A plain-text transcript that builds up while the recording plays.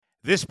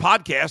This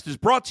podcast is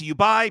brought to you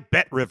by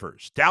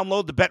BetRivers.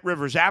 Download the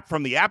BetRivers app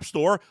from the App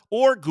Store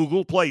or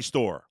Google Play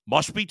Store.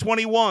 Must be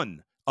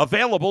 21.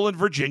 Available in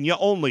Virginia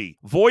only.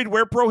 Void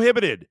where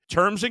prohibited.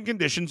 Terms and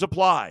conditions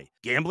apply.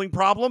 Gambling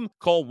problem?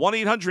 Call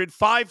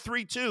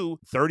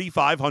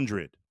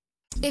 1-800-532-3500.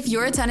 If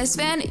you're a tennis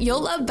fan,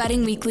 you'll love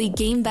Betting Weekly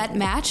Game Bet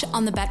Match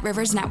on the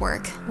BetRivers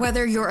Network.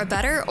 Whether you're a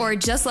bettor or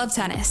just love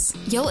tennis,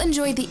 you'll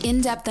enjoy the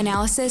in-depth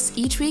analysis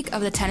each week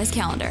of the tennis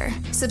calendar.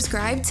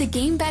 Subscribe to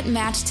Game Bet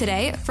Match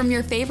today from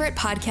your favorite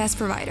podcast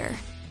provider.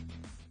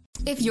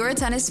 If you're a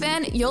tennis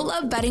fan, you'll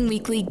love Betting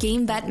Weekly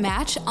Game Bet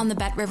Match on the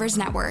BetRivers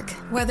Network.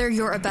 Whether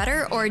you're a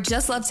bettor or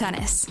just love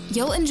tennis,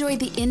 you'll enjoy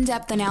the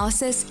in-depth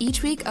analysis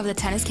each week of the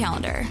tennis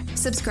calendar.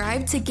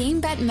 Subscribe to Game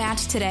Bet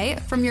Match today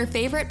from your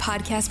favorite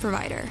podcast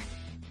provider.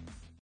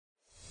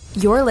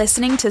 You're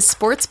listening to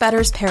Sports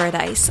Bettor's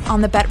Paradise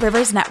on the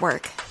BetRivers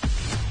Network.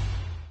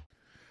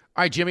 All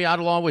right, Jimmy, out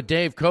along with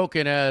Dave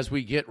Cokin as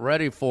we get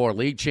ready for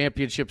League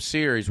Championship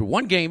Series. We're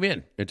one game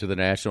into the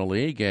National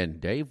League, and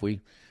Dave,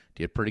 we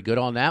did pretty good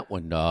on that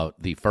one.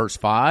 The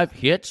first 5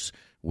 hits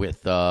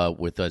with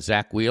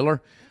Zach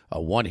Wheeler,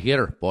 one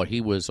hitter. Boy,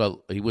 he was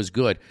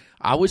good.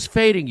 I was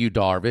fading you,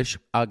 Darvish.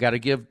 I got to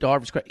give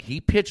Darvish credit. He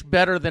pitched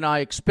better than I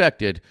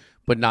expected,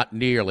 but not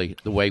nearly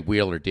the way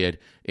Wheeler did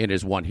in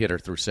his one hitter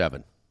through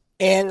 7.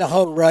 And the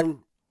home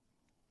run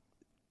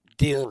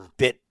deal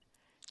bit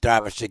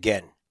Darvish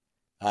again.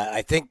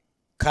 I think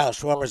Kyle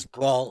Schwarber's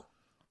ball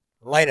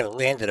might have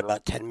landed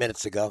about 10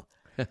 minutes ago.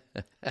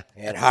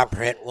 And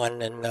Harper hit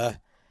one, and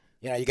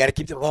you got to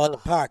keep the ball in the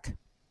park.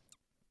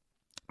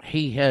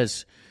 He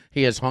has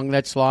hung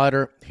that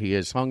slider. He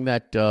has hung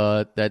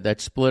that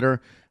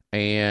splitter,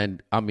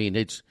 and I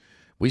mean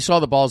we saw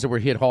the balls that were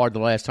hit hard the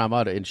last time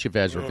out in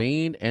Chavez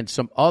Ravine and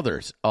some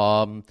others.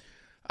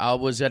 I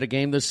was at a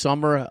game this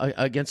summer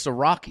against the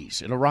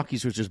Rockies, and the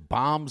Rockies was just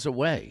bombs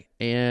away.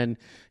 And,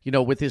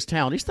 with his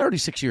talent, he's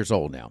 36 years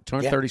old now,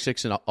 turned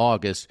 36 in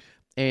August,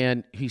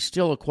 and he's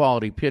still a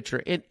quality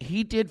pitcher. And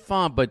he did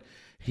fine, but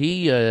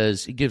he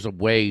gives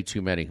away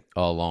too many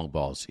long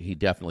balls. He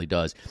definitely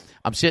does.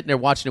 I'm sitting there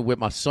watching it with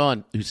my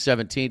son, who's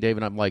 17, Dave,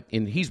 and I'm like,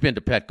 and he's been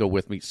to Petco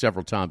with me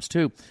several times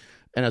too.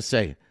 And I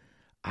say,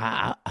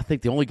 I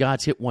think the only guy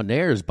that's hit one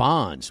there is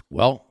Bonds.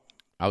 Well,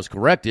 I was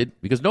corrected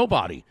because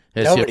nobody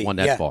has hit one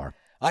that far.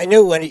 I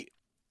knew when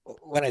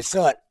I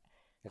saw it,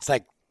 it's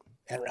like,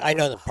 and I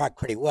know the park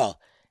pretty well.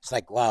 It's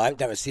like, wow, I've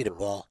never seen a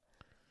ball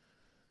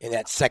in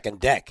that second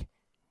deck.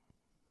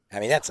 I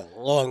mean, that's a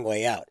long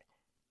way out.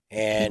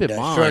 And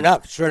sure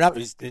enough,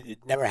 it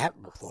never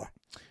happened before.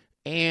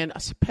 And I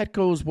said,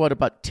 Petco's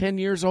about 10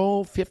 years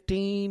old,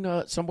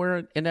 15,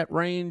 somewhere in that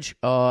range.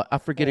 I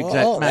forget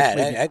exactly.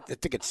 I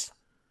think it's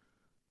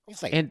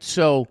like and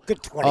so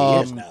good 20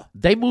 years now.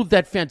 They moved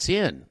that fence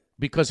in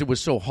because it was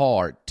so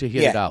hard to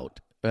hit it out.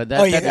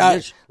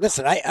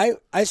 Listen,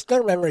 I still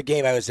remember a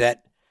game I was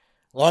at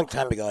a long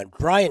time ago, and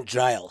Brian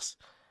Giles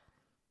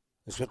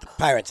was with the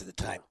Pirates at the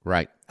time.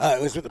 Right. It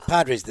was with the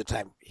Padres at the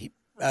time. He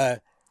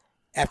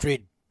after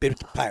he'd been with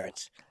the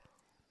Pirates.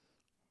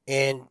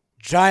 And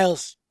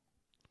Giles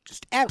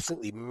just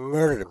absolutely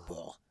murdered a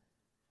ball.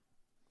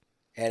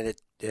 And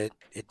it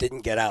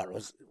didn't get out.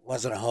 It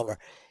wasn't a homer.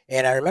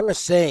 And I remember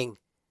saying,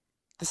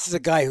 this is a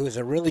guy who is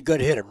a really good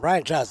hitter.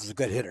 Brian Giles is a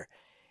good hitter.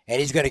 And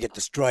he's going to get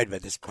destroyed by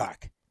this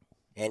park.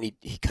 And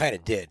he kind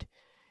of did.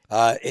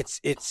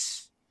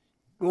 It's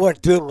more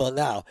doable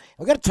now.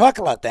 We're going to talk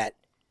about that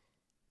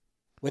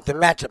with the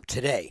matchup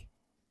today.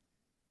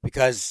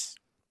 Because,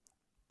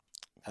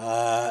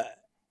 I'll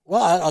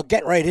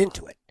get right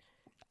into it.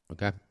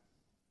 Okay.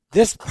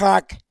 This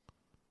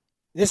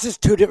is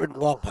 2 different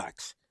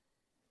ballparks.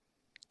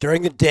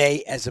 During the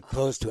day as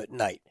opposed to at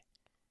night.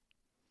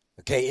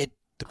 Okay,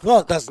 the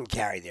ball doesn't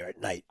carry there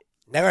at night.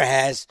 Never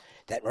has.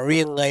 That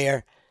marine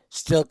layer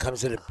still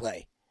comes into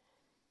play.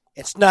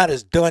 It's not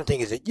as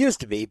daunting as it used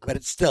to be, but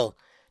it's still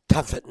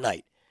tough at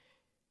night.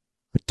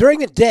 But during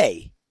the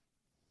day,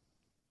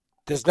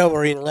 there's no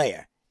marine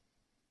layer.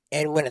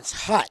 And when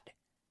it's hot,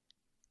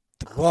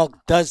 the ball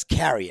does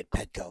carry at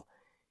Petco.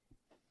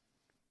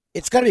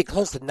 It's going to be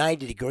close to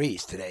 90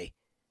 degrees today.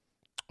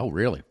 Oh,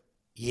 really?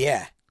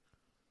 Yeah.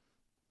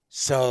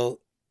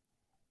 So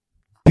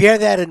bear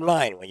that in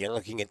mind when you're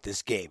looking at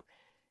this game.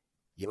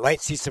 You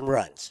might see some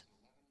runs.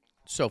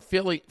 So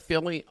Philly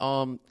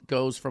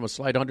goes from a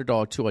slight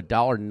underdog to a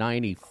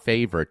 $1.90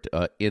 favorite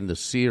in the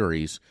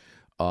series,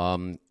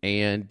 I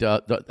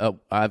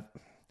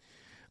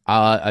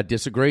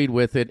disagreed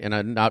with it, and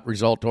I'm not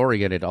result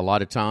oriented. A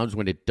lot of times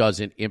when it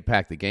doesn't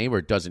impact the game or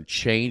it doesn't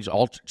change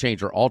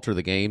or alter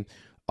the game,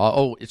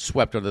 it's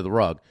swept under the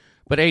rug.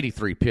 But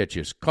 83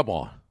 pitches, come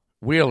on.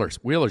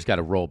 Wheeler's got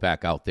to roll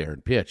back out there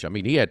and pitch. I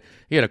mean, he had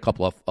a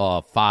couple of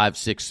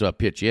 5-6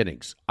 pitch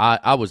innings.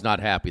 I was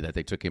not happy that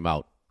they took him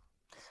out.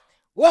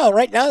 Well,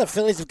 right now the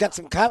Phillies have got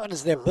some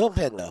confidence in their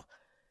bullpen, though.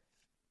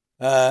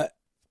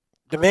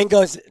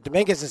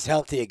 Dominguez is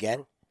healthy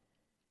again.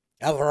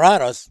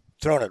 Alvarado's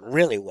thrown it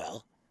really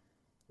well.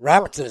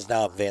 Robertson is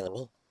now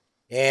available.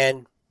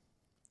 And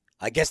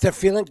I guess they're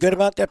feeling good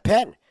about their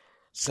pen.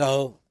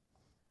 So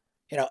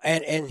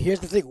And here's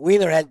the thing.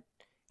 Wheeler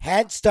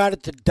had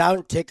started to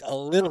downtick a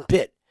little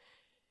bit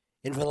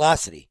in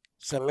velocity.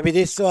 So maybe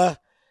they saw,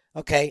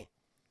 okay,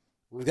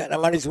 we've got our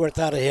money's worth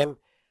out of him.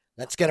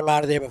 Let's get him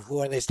out of there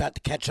before they start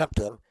to catch up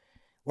to him.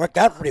 Worked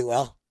out pretty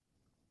well.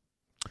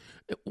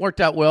 It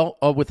worked out well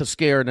with a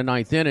scare in the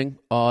ninth inning.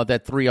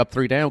 That 3 up,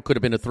 3 down could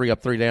have been a 3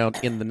 up, 3 down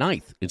in the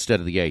ninth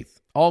instead of the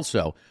eighth.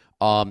 Also,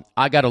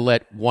 I got to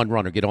let one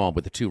runner get on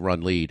with a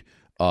 2-run lead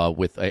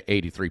with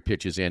 83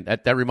 pitches in.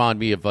 That reminded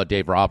me of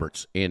Dave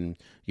Roberts in,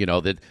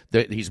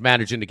 that he's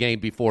managing the game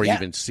before he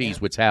even sees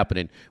what's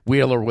happening.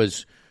 Wheeler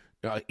was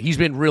he's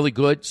been really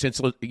good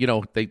since,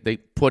 they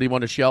put him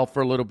on the shelf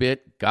for a little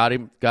bit, got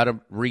him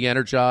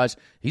re-energized.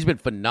 He's been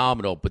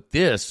phenomenal. But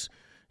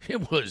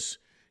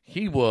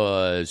he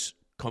was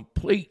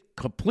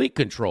complete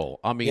control.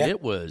 I mean,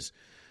 it was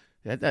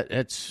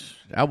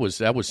that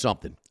was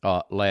something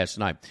last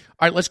night.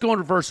 All right, let's go in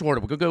reverse order.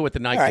 We're gonna go with the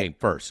night game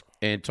first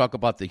and talk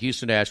about the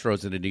Houston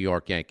Astros and the New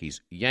York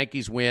Yankees.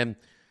 Yankees win.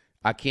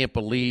 I can't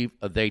believe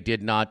they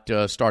did not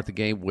start the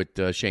game with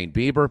Shane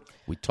Bieber.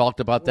 We talked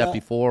about that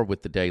before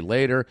with the day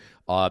later.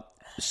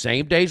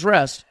 Same day's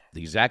rest,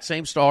 the exact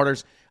same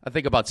starters. I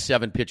think about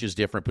 7 pitches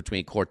different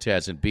between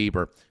Cortez and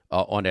Bieber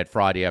on that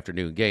Friday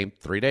afternoon game.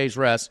 3 days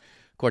rest.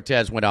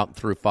 Cortez went out and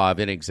threw 5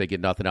 innings. They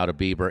get nothing out of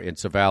Bieber. In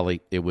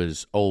Savali, it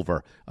was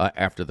over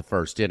after the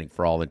first inning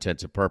for all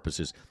intents and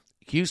purposes.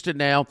 Houston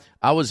now,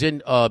 I was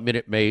in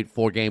Minute Maid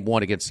for Game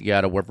 1 against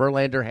Seattle where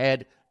Verlander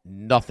had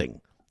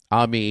nothing.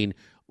 I mean,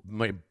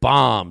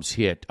 bombs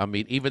hit. I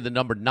mean, even the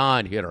number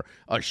 9 hitter,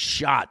 a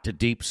shot to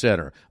deep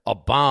center, a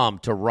bomb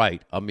to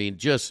right. I mean,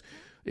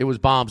 it was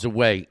bombs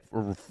away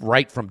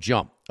right from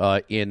jump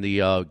in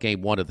the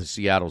Game 1 of the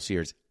Seattle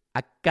series.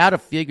 I got to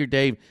figure,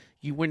 Dave,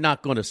 we're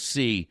not going to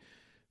see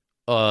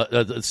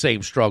the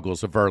same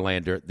struggles of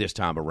Verlander this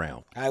time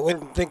around. I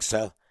wouldn't think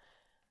so.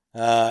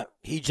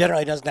 He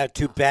generally doesn't have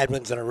 2 bad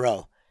ones in a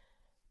row.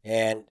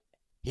 And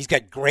he's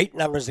got great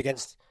numbers in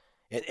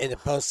the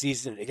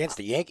postseason against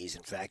the Yankees,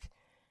 in fact.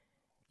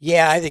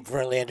 Yeah, I think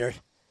Verlander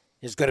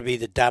is going to be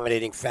the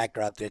dominating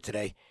factor out there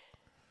today.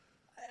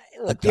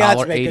 Look, the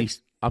odds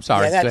makers. I'm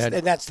sorry. Yeah, go ahead.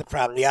 And that's the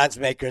problem. The odds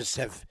makers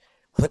have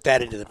put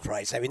that into the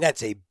price. I mean,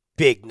 that's a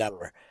big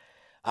number.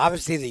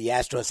 Obviously, the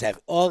Astros have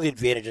all the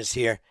advantages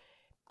here.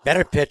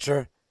 Better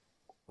pitcher,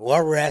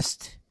 more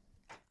rest.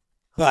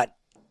 But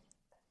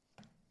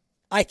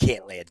I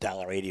can't lay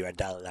 $1.80 or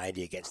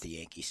 $1.90 against the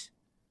Yankees.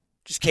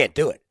 Just can't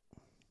do it.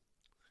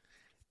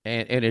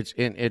 And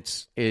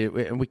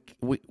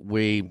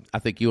we I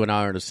think you and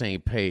I are on the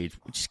same page.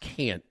 We just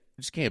can't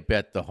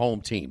bet the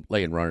home team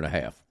laying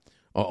 1.5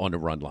 on the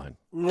run line.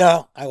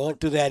 No, I won't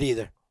do that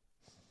either.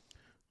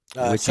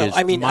 I think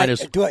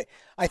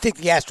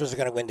the Astros are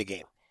going to win the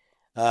game.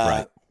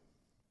 Right.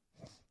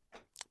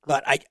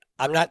 But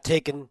I'm not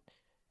taking.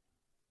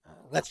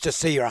 Let's just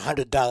say you're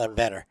 $100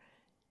 better.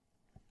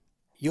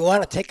 You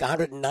want to take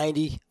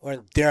 $190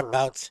 or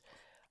thereabouts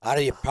out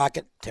of your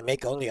pocket to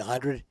make only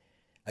 $100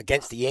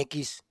 against the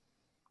Yankees?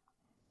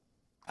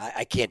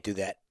 I can't do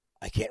that.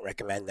 I can't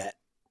recommend that.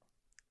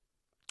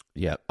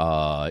 Yeah,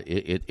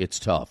 it's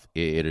tough.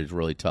 It is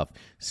really tough.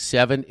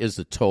 7 is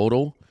the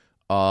total.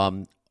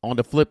 On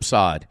the flip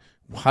side,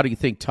 how do you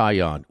think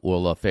Taillon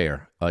will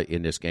fare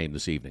in this game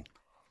this evening?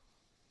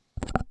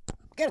 I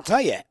got to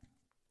tell you,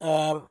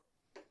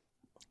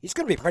 he's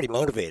going to be pretty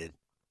motivated.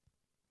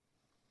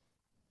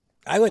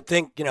 I would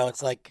think,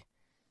 it's like,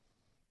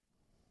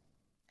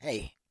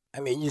 hey, I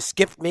mean, you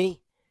skipped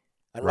me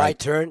on my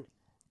turn.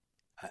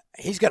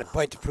 He's got a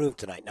point to prove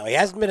tonight. Now, he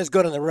hasn't been as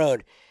good on the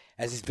road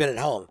as he's been at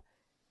home,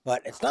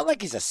 but it's not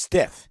like he's a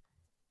stiff.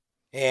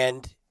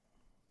 And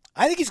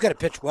I think he's going to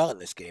pitch well in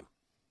this game.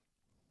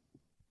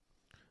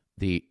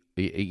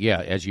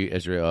 As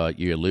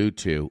you allude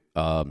to,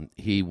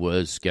 he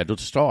was scheduled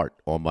to start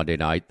on Monday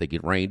night. They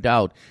get rained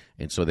out,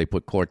 and so they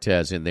put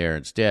Cortez in there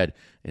instead,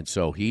 and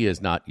so he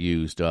is not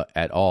used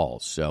at all.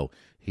 So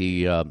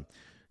he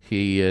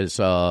is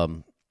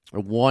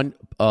one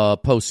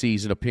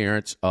postseason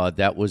appearance.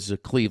 That was a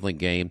Cleveland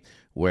game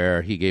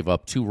where he gave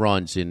up 2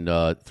 runs in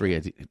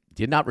 3.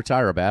 Did not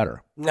retire a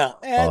batter. No,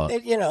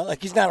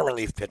 he's not a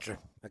relief pitcher.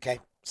 Okay,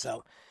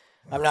 so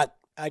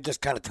I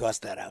just kind of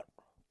tossed that out.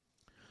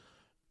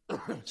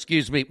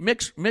 Excuse me.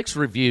 Mixed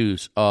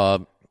reviews,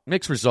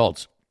 mixed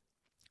results,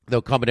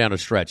 though, coming down a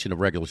stretch in the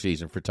regular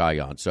season for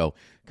Taillon. So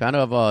kind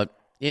of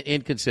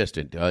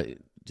inconsistent.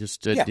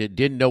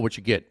 Didn't know what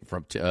you get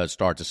from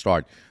start to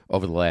start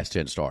over the last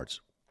 10 starts.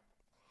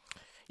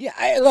 Yeah,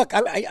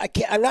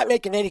 I'm not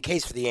making any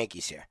case for the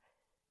Yankees here.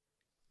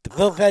 The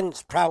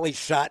bullpen's probably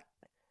shot.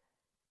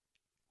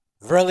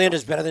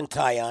 Verlander's better than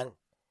Taillon.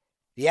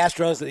 The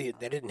Astros, they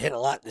didn't hit a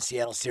lot in the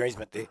Seattle series,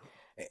 but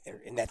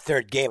in that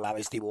third game,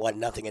 obviously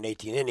 1-0 in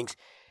 18 innings.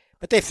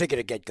 But they figured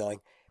to get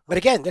going. But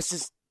again, this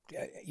is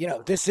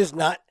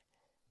not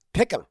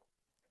pick'em.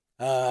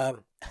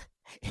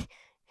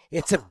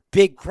 It's a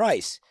big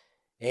price,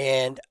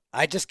 and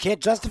I just can't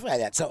justify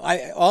that. So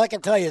all I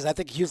can tell you is I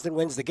think Houston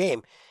wins the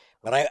game,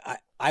 but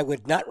I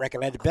would not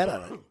recommend a bet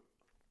on it.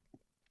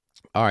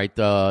 All right,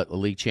 the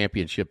League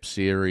Championship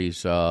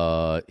Series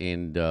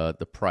and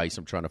the price.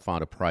 I'm trying to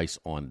find a price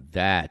on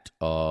that.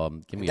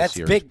 Give me That's a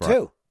series. big,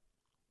 too.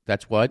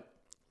 That's what?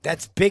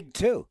 That's big,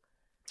 too.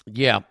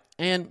 Yeah,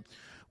 and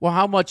well,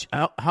 how much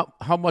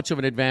of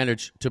an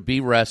advantage to be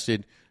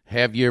rested,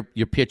 have your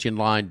pitching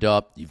lined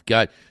up? You've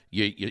got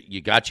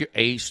you got your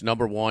ace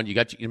number one. You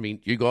got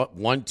you got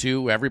 1,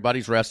 2.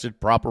 Everybody's rested,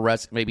 proper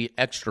rest, maybe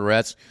extra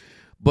rest.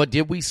 But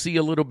did we see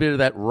a little bit of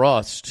that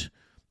rust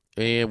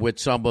with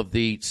some of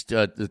the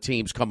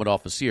teams coming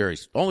off a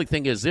series? The only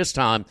thing is this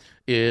time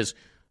is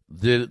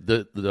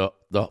the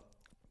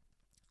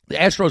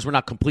Astros were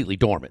not completely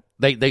dormant.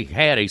 They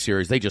had a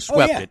series. They just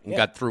swept it and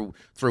got through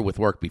with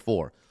work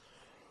before.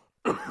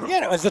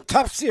 Yeah, it was a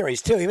tough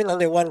series, too. Even though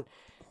they won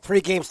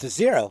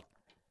 3-0,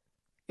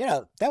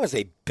 that was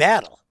a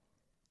battle.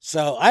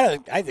 So I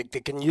think they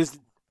can use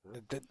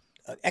the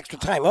extra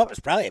time up. It's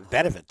probably a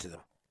benefit to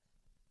them.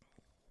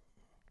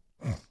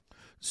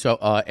 So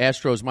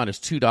Astros minus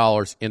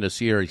 $2 in the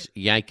series,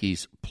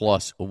 Yankees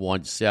plus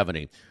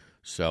 170.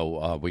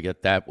 So we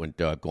got that one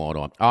going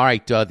on. All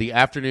right, the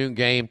afternoon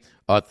game,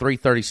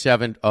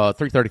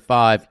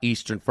 3:35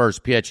 Eastern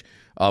first pitch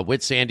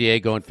with San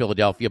Diego and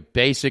Philadelphia.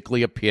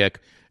 Basically a pick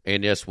in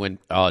this one.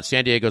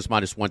 San Diego's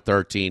minus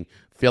 113,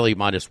 Philly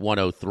minus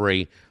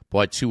 103.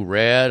 But two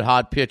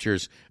red-hot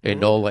pitchers in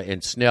Nola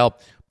and Snell.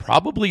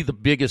 Probably the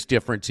biggest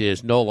difference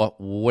is Nola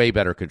way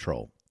better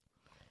control.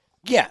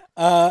 Yeah,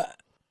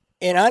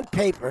 and on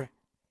paper,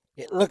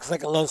 it looks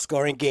like a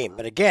low-scoring game.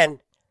 But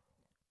again,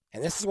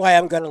 and this is why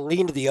I'm going to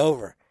lean to the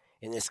over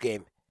in this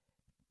game.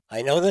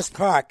 I know this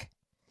park,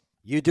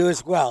 you do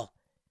as well.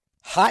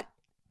 Hot,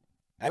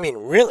 I mean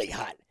really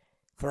hot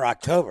for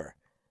October.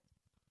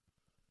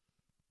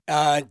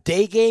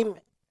 Day game,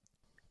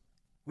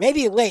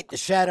 maybe late. The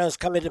shadows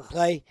come into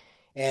play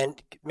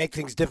and make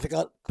things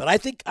difficult. But I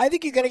think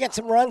you're going to get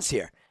some runs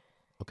here.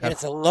 Okay. And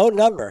it's a low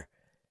number.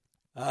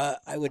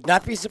 I would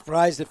not be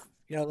surprised if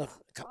the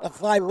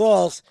fly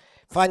balls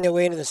find their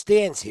way into the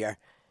stands here.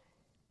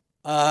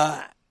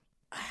 I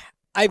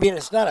mean,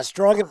 it's not a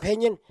strong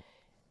opinion,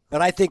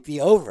 but I think the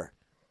over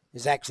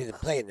is actually the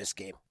play in this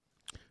game.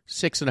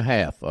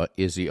 6.5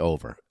 is the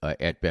over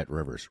at Bet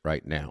Rivers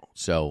right now.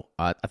 So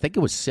I think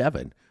it was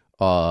 7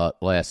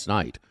 last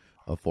night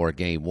for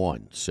game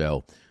one.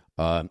 So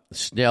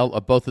Snell,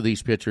 both of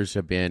these pitchers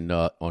have been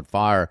on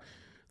fire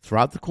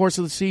throughout the course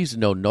of the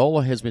season. No,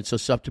 Nola has been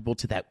susceptible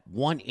to that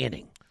one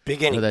inning.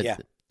 Big inning,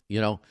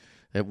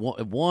 That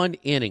one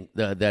inning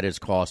that has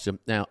cost him.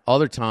 Now,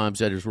 other times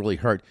that has really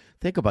hurt.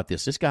 Think about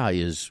this. This guy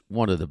is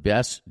one of the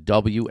best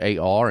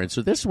WAR, and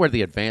so this is where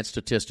the advanced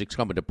statistics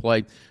come into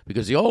play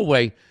because the old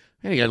way,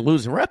 he had a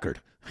losing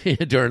record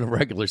during the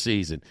regular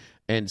season.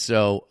 And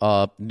so,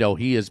 no,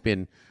 he has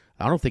been –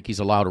 I don't think he's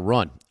allowed to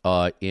run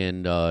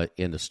in the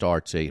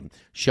starts.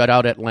 Shut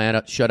out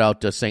Atlanta, shut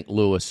out St.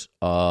 Louis.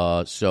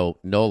 So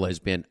Nola has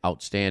been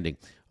outstanding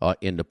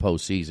in the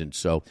postseason.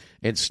 So,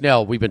 and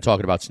Snell, we've been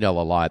talking about Snell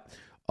a lot.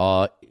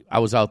 I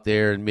was out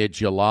there in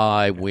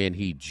mid-July when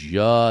he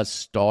just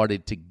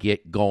started to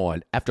get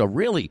going after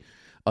really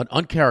an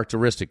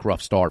uncharacteristic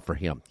rough start for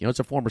him. It's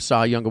a former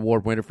Cy Young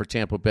Award winner for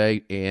Tampa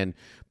Bay,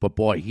 but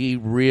boy,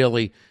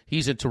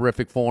 he's in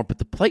terrific form. But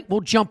the plate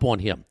will jump on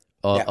him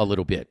a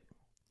little bit.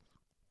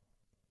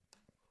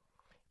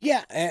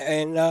 Yeah,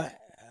 and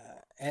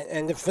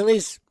the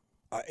Phillies,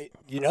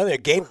 their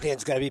game plan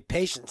is going to be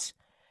patience.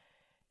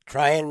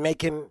 Try and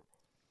make him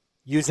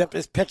use up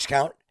his pitch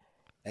count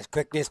as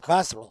quickly as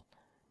possible.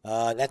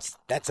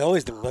 That's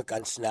always the look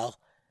on Snell.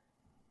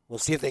 We'll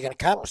see if they can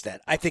accomplish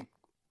that. I think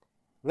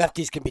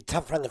lefties can be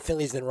tougher on the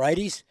Phillies than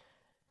righties,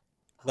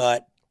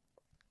 but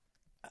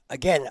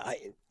again,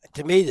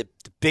 to me, the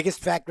biggest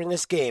factor in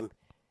this game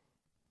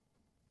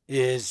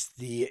is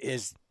the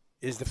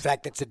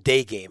fact that it's a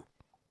day game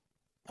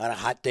on a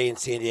hot day in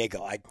San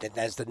Diego.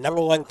 That's the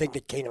number one thing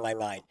that came to my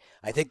mind.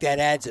 I think that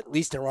adds at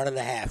least a run and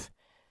a half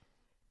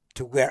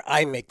to where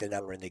I make the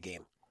number in the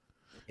game.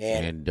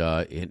 And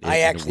I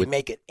actually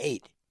make it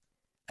 8.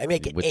 I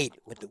make it 8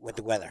 with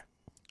the weather.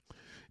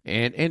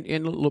 And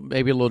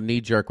maybe a little knee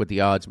jerk with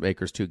the odds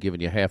makers too,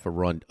 giving you half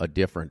a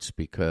difference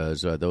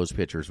because those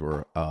pitchers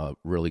were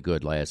really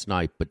good last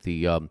night. But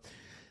the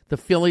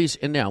Phillies,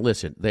 and now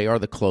listen, they are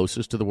the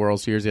closest to the World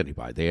Series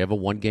anybody. They have a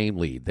 1-game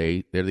lead.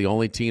 They're the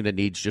only team that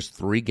needs just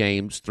 3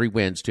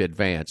 wins to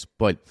advance.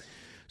 But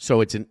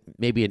so it's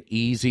maybe an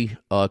easy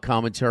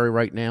commentary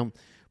right now.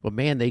 But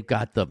man, they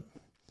got the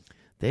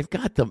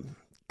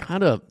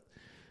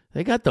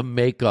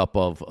makeup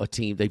of a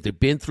team. They've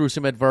been through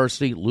some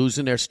adversity,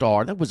 losing their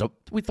star.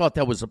 We thought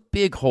that was a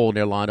big hole in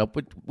their lineup,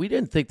 but we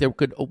didn't think they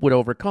would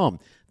overcome.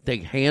 They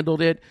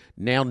handled it.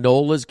 Now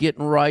Nola's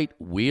getting right.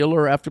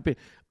 Wheeler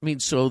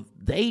so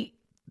they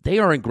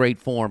are in great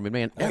form. And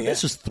man,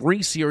 this is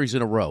 3 series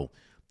in a row.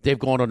 They've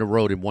gone on the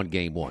road in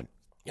game one.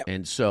 Yep.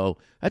 And so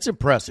that's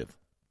impressive.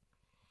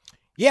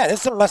 Yeah,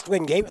 this is a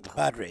must-win game with the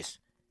Padres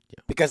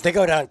because they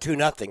go down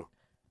 2-0.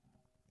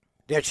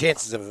 Their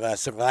chances of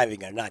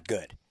surviving are not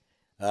good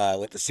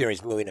with the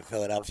series moving to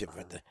Philadelphia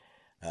for the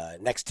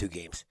next 2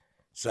 games.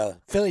 So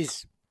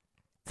Phillies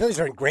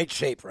are in great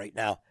shape right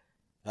now,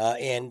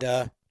 and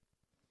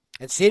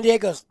San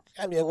Diego's.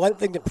 I mean, one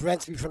thing that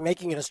prevents me from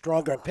making it a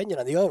stronger opinion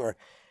on the over.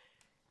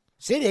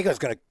 San Diego's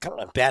going to come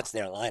on bats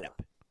in their lineup.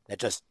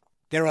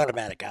 They're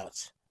automatic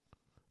outs.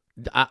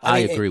 I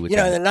agree with that.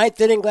 that. In the ninth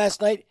inning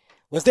last night,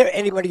 was there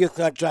anybody who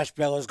thought Josh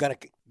Bell was going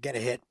to get a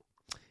hit?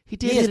 He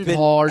did hit it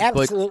hard,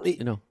 absolutely,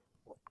 but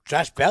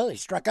Josh Bell, he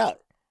struck out.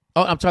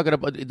 Oh, I'm talking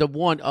about the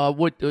one.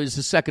 What was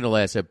the second to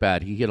last at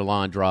bat? He hit a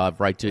line drive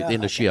right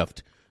in the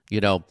shift.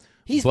 He's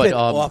been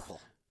awful.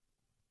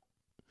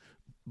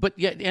 But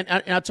yeah, and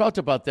I talked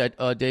about that,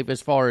 Dave.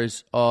 As far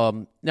as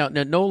now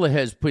Nola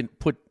has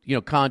put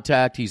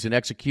contact. He's an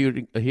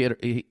execution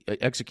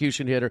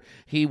hitter.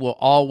 He will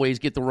always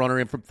get the runner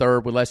in from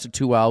third with less than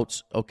 2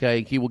 outs.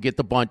 Okay, he will get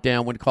the bunt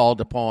down when called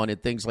upon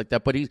and things like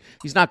that. But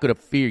he's not going to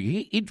fear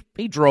you.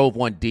 He drove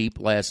one deep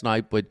last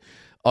night, but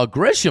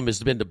Grisham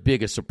has been the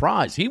biggest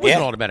surprise. He was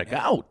an automatic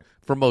out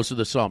for most of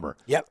the summer.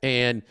 Yep.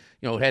 And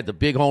had the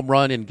big home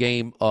run in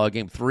game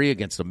 3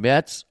 against the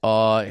Mets.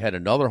 Had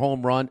another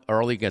home run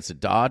early against the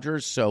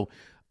Dodgers. So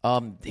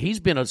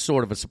he's been a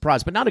sort of a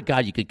surprise, but not a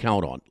guy you can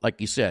count on.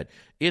 Like you said,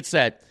 it's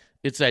that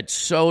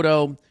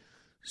Soto.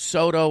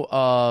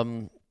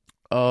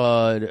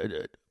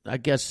 I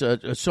guess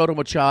Soto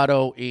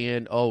Machado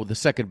and the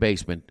second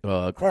baseman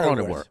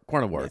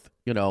Cronenworth.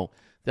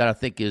 That I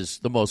think is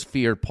the most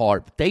feared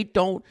part. They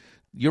don't.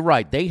 You're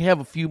right. They have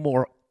a few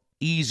more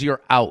easier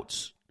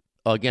outs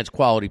against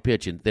quality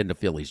pitching than the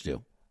Phillies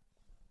do.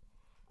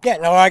 Yeah,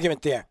 no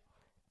argument there.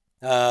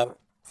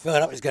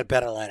 Philadelphia's got a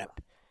better lineup,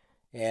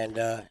 and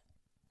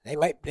they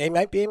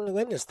might be able to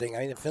win this thing. I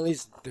mean, the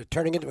Phillies are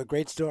turning into a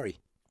great story.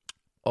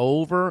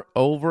 Over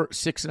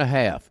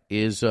 6.5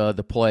 is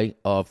the play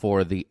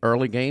for the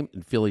early game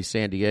in Philly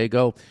San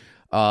Diego.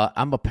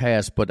 I'm a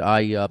pass, but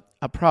I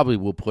probably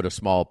will put a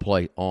small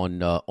play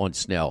on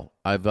Snell.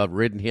 I've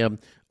ridden him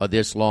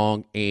this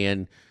long,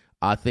 and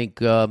I think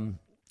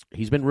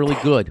he's been really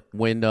good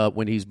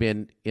when he's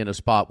been in a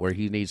spot where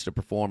he needs to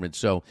perform. And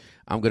so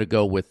I'm going to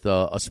go with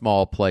a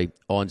small play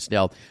on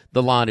Snell.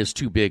 The line is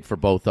too big for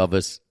both of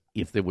us.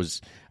 If there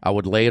was, I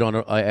would lay it on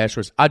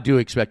Astros. I do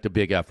expect a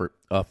big effort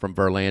from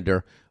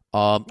Verlander.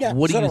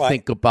 What do you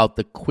think about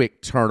the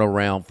quick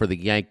turnaround for the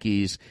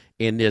Yankees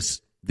in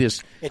this?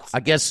 I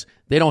guess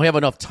they don't have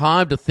enough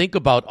time to think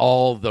about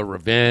all the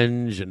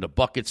revenge and the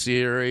bucket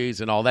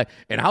series and all that,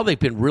 and how they've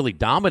been really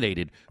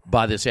dominated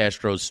by this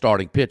Astros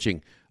starting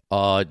pitching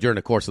during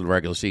the course of the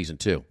regular season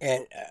too.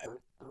 And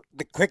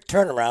the quick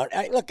turnaround.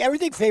 Look,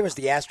 everything favors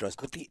the Astros,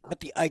 but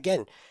the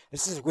again,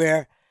 this is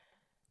where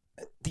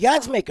the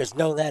odds makers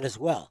know that as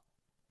well.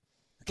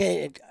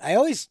 Okay, I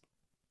always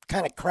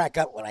kind of crack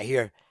up when I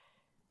hear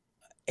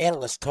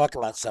analysts talk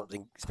about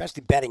something,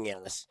 especially betting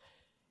analysts,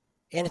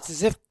 and it's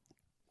as if,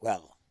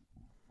 well,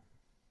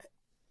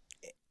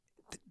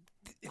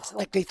 it's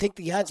like they think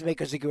the odds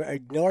makers are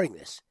ignoring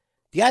this.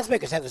 The odds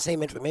makers have the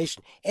same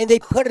information, and they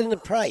put it in the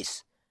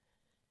price.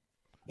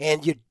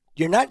 And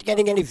you're not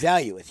getting any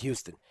value with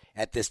Houston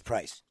at this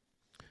price.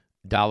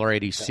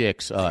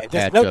 $1.86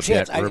 at no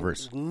chance, Bet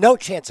Rivers. No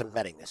chance of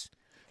betting this.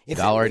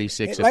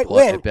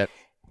 $1.86 at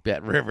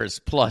Bet Rivers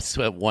plus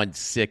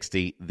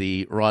 160.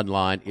 The run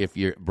line, if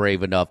you're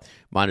brave enough,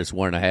 minus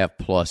 1.5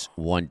 plus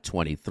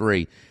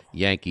 123.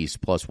 Yankees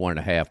plus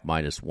 1.5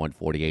 minus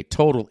 148.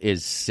 Total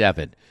is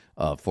 7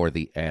 for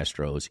the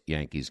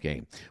Astros-Yankees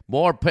game.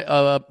 More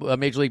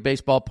Major League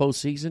Baseball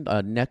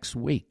postseason next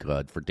week.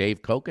 For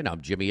Dave Cokin,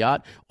 I'm Jimmy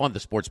Ott on the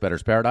Sports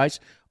Bettor's Paradise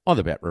on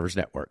the Bet Rivers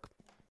Network.